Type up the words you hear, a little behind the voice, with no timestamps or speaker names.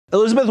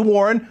Elizabeth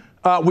Warren,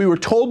 we were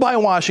told by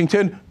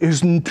Washington,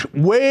 is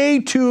way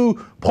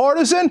too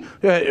partisan.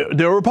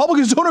 The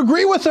Republicans don't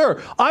agree with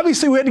her.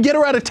 Obviously, we had to get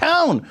her out of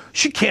town.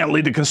 She can't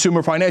lead the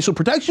Consumer Financial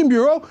Protection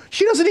Bureau.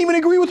 She doesn't even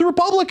agree with the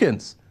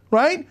Republicans,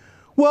 right?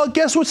 Well,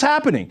 guess what's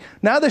happening?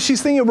 Now that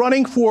she's thinking of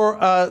running for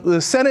the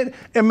Senate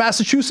in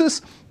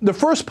Massachusetts, the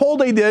first poll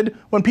they did,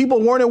 when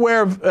people weren't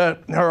aware of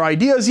her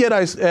ideas yet,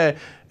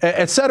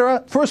 et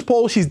cetera, first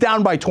poll, she's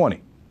down by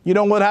 20. You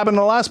know what happened in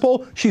the last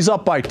poll? She's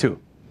up by 2.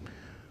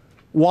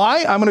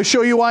 Why? I'm going to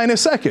show you why in a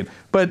second.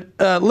 But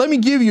let me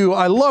give you,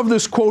 I love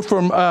this quote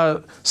from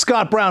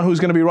Scott Brown, who's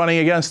going to be running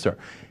against her.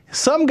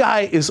 Some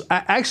guy is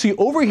actually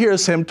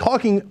overhears him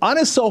talking on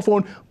his cell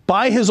phone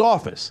by his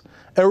office.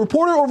 A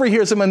reporter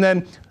overhears him and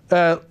then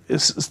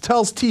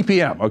tells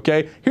TPM,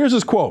 okay? Here's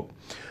his quote.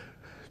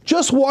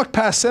 Just walked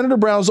past Senator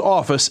Brown's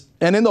office,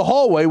 and in the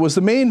hallway was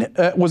the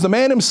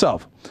man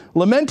himself,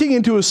 lamenting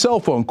into his cell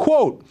phone,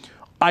 quote,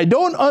 I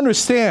don't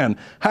understand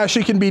how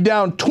she can be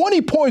down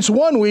 20 points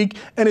one week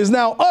and is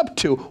now up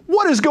 2.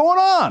 What is going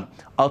on?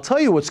 I'll tell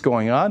you what's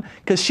going on,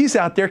 because she's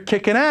out there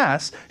kicking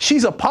ass.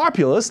 She's a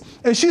populist,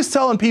 and she's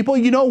telling people,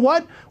 you know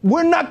what?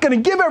 We're not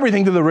going to give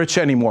everything to the rich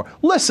anymore.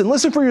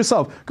 Listen for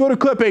yourself. Go to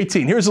clip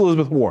 18. Here's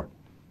Elizabeth Warren.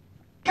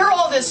 Hear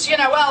all this,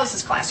 well, this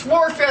is class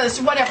warfare, this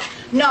is whatever.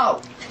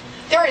 No,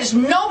 there is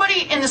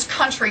nobody in this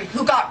country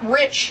who got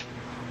rich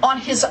on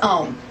his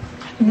own.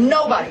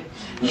 Nobody.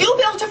 You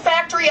built a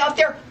factory out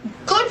there,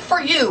 good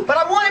for you, but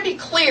I want to be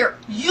clear,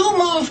 you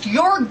moved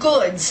your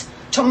goods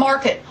to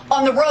market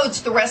on the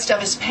roads the rest of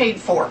us paid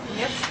for.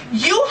 Yep.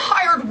 You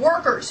hired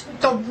workers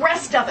the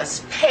rest of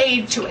us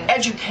paid to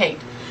educate.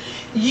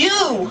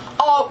 You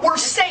were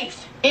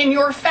safe in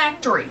your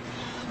factory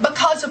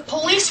because of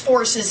police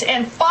forces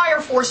and fire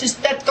forces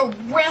that the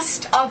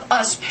rest of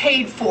us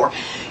paid for.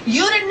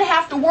 You didn't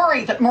have to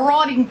worry that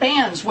marauding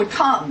bands would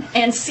come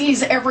and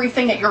seize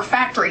everything at your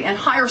factory and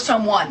hire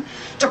someone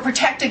to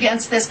protect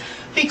against this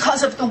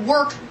because of the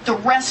work the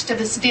rest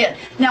of us did.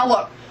 Now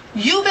look,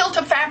 you built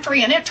a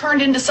factory and it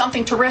turned into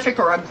something terrific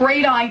or a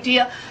great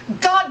idea.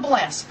 God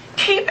bless.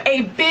 Keep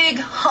a big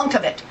hunk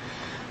of it.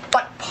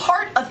 But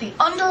part of the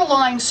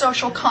underlying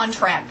social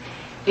contract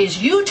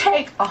is you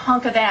take a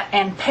hunk of that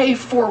and pay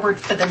forward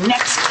for the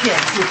next kid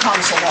who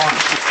comes along.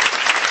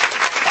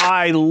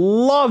 I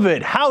love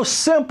it. How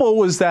simple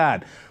was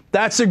that?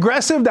 That's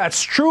aggressive.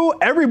 That's true.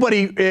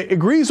 Everybody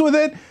agrees with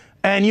it.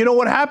 And you know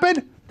what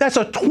happened? That's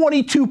a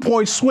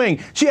 22-point swing.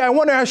 Gee, I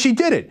wonder how she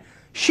did it.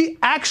 She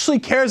actually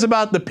cares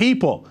about the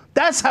people.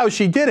 That's how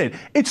she did it.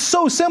 It's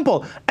so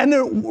simple. And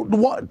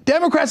the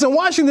Democrats in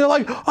Washington, they're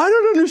like, I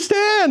don't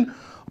understand.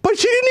 But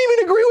she didn't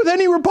even agree with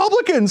any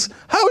Republicans.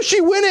 How is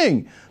she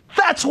winning?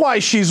 That's why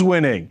she's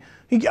winning.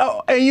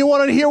 And you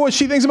want to hear what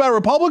she thinks about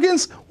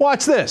Republicans?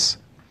 Watch this.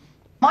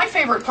 My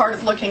favorite part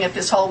of looking at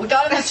this hole, we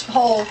got in this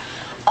hole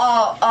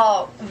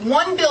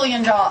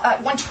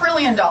 $1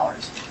 trillion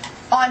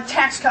on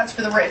tax cuts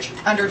for the rich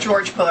under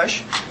George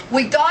Bush.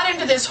 We got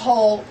into this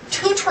hole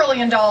 $2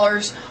 trillion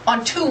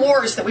on 2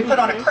 wars that we put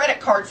on a credit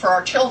card for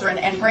our children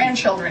and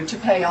grandchildren to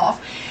pay off.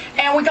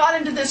 And we got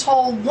into this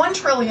hole $1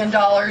 trillion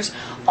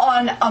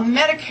on a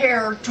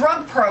Medicare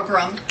drug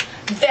program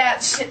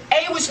that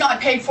A, was not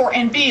paid for,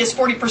 and B, is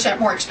 40%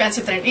 more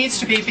expensive than it needs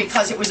to be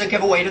because it was a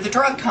giveaway to the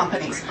drug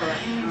companies.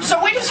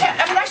 So we just have,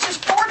 that's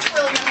just $4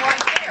 trillion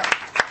right there.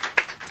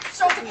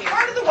 So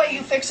part of the way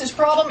you fix this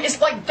problem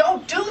is like,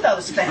 don't do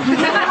those things.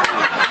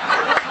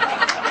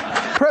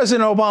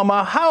 President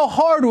Obama, how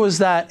hard was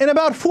that? In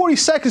about 40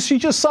 seconds, she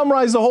just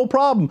summarized the whole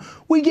problem.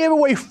 We gave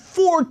away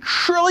 $4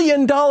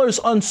 trillion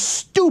on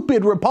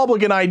stupid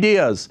Republican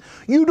ideas.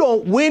 You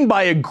don't win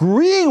by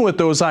agreeing with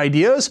those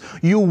ideas.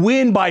 You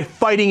win by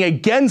fighting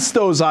against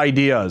those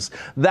ideas.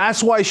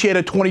 That's why she had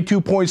a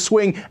 22-point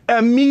swing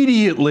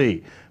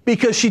immediately,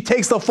 because she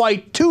takes the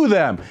fight to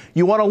them.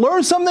 You want to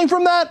learn something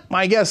from that?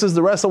 My guess is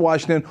the rest of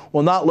Washington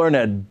will not learn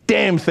a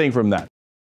damn thing from that.